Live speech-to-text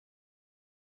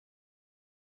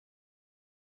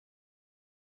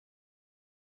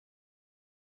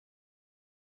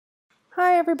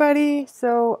Hi everybody.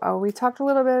 So we talked a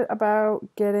little bit about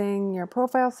getting your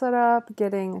profile set up,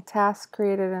 getting tasks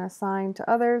created and assigned to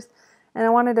others, and I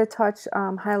wanted to touch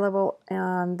high level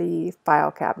on the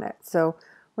file cabinet. So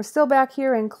we're still back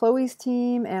here in Chloe's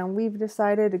team, and we've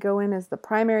decided to go in as the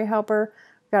primary helper.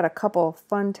 We've got a couple of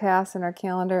fun tasks in our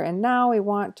calendar, and now we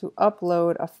want to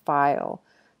upload a file.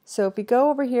 So if we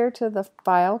go over here to the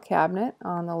file cabinet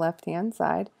on the left hand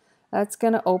side, that's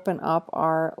going to open up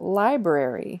our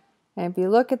library. And if you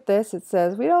look at this, it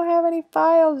says we don't have any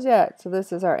files yet. So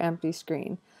this is our empty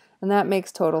screen. And that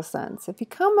makes total sense. If you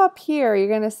come up here, you're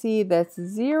going to see that's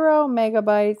 0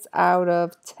 megabytes out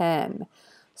of 10.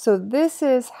 So this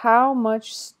is how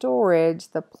much storage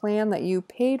the plan that you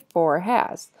paid for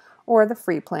has, or the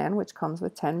free plan, which comes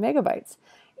with 10 megabytes.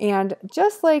 And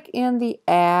just like in the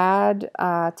add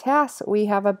task, we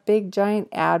have a big giant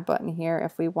add button here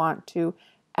if we want to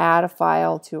add a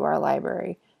file to our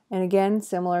library. And again,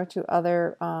 similar to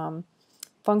other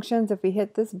functions, if we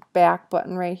hit this back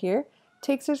button right here, it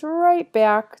takes us right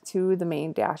back to the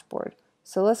main dashboard.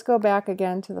 So let's go back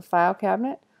again to the file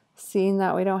cabinet, seeing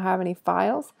that we don't have any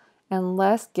files, and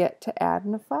let's get to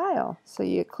adding a file. So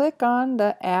you click on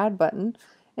the add button,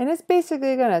 and it's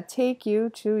basically going to take you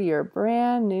to your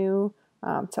brand new,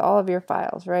 to all of your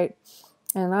files, right?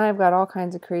 And I've got all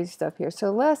kinds of crazy stuff here.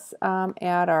 So let's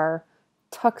add our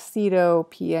tuxedo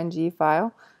PNG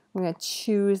file. I'm going to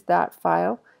choose that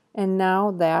file, and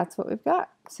now that's what we've got.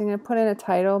 So I'm going to put in a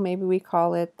title. Maybe we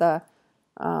call it the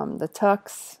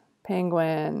Tux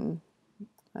Penguin.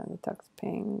 The Tux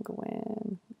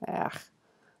Penguin.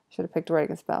 Should have picked a word I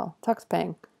can spell. Tux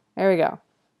Peng. There we go.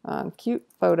 Cute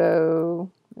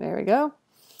photo. There we go.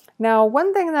 Now,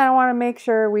 one thing that I want to make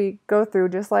sure we go through,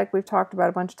 just like we've talked about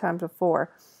a bunch of times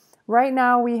before. Right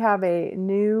now we have a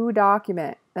new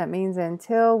document. That means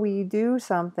until we do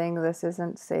something, this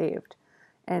isn't saved.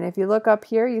 And if you look up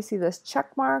here, you see this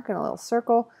check mark and a little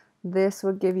circle. This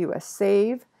would give you a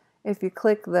save. If you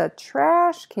click the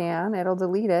trash can, it'll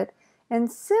delete it.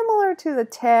 And similar to the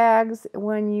tags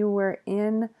when you were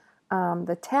in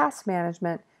the task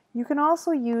management, you can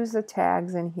also use the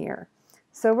tags in here.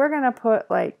 So we're going to put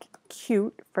like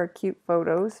cute for cute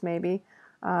photos maybe.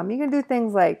 You can do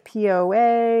things like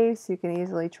POA, so you can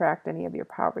easily track any of your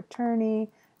power of attorney,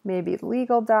 maybe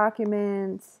legal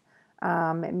documents,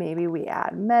 maybe we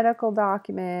add medical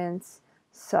documents,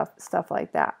 stuff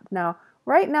like that. Now,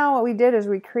 right now what we did is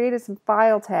we created some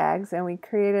file tags and we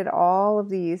created all of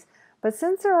these, but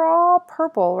since they're all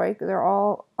purple, right, they're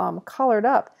all colored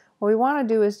up, what we want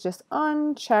to do is just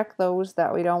uncheck those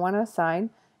that we don't want to assign,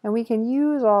 and we can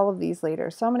use all of these later.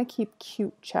 So I'm going to keep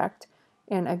cute checked.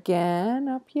 And again,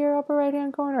 up here, upper right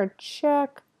hand corner,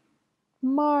 check,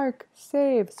 mark,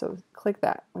 save. So click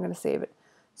that. I'm going to save it.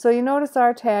 So you notice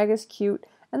our tag is cute,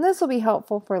 and this will be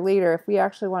helpful for later if we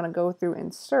actually want to go through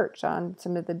and search on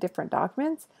some of the different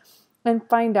documents and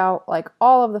find out like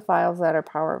all of the files that are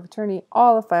power of attorney,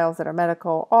 all the files that are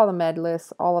medical, all the med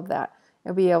lists, all of that,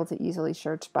 and be able to easily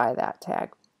search by that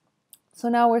tag. So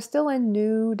now we're still in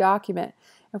new document.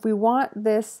 If we want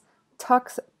this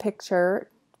tux picture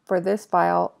for this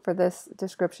file, for this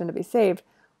description to be saved,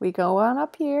 we go on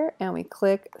up here and we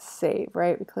click save,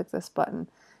 right? We click this button.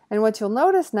 And what you'll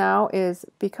notice now is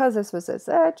because this was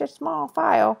such a small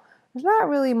file, there's not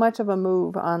really much of a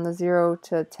move on the 0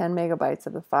 to 10 megabytes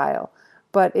of the file.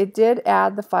 But it did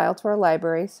add the file to our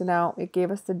library, so now it gave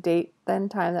us the date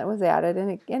and time that was added,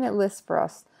 and it lists for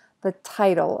us the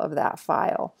title of that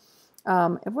file.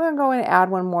 If we're going to go and add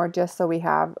one more just so we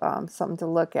have something to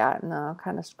look at, and I'll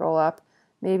kind of scroll up.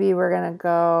 Maybe we're going to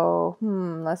go,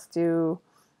 let's do,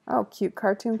 cute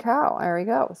cartoon cow. There we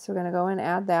go. So we're going to go and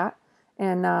add that.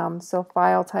 And so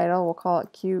file title, we'll call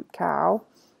it cute cow.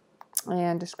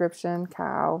 And description,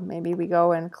 cow. Maybe we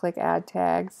go and click add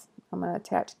tags. I'm going to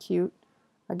attach cute.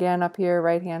 Again, up here,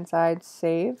 right hand side,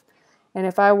 save. And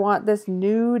if I want this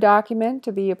new document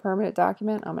to be a permanent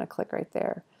document, I'm going to click right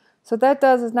there. So what that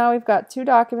does is now we've got 2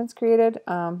 documents created.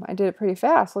 I did it pretty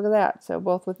fast. Look at that. So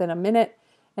both within a minute.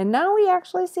 And now we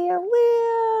actually see a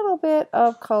little bit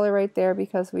of color right there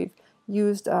because we've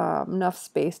used enough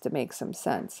space to make some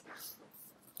sense.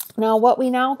 Now what we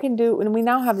now can do, and we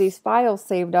now have these files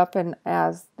saved up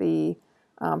as the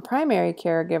primary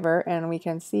caregiver, and we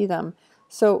can see them.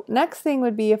 So next thing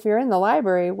would be if you're in the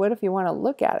library, what if you want to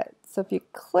look at it? So if you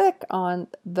click on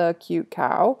the cute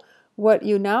cow, what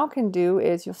you now can do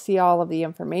is you'll see all of the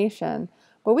information.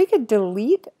 But we could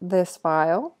delete this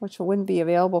file, which wouldn't be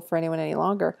available for anyone any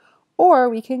longer, or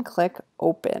we can click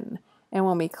open. And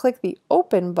when we click the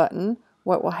open button,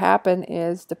 what will happen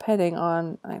is, depending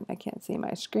on, I can't see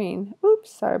my screen,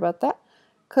 oops, sorry about that.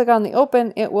 click on the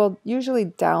open, it will usually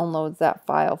download that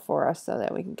file for us so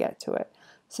that we can get to it.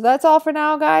 So that's all for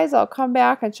now, guys. I'll come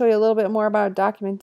back and show you a little bit more about documentation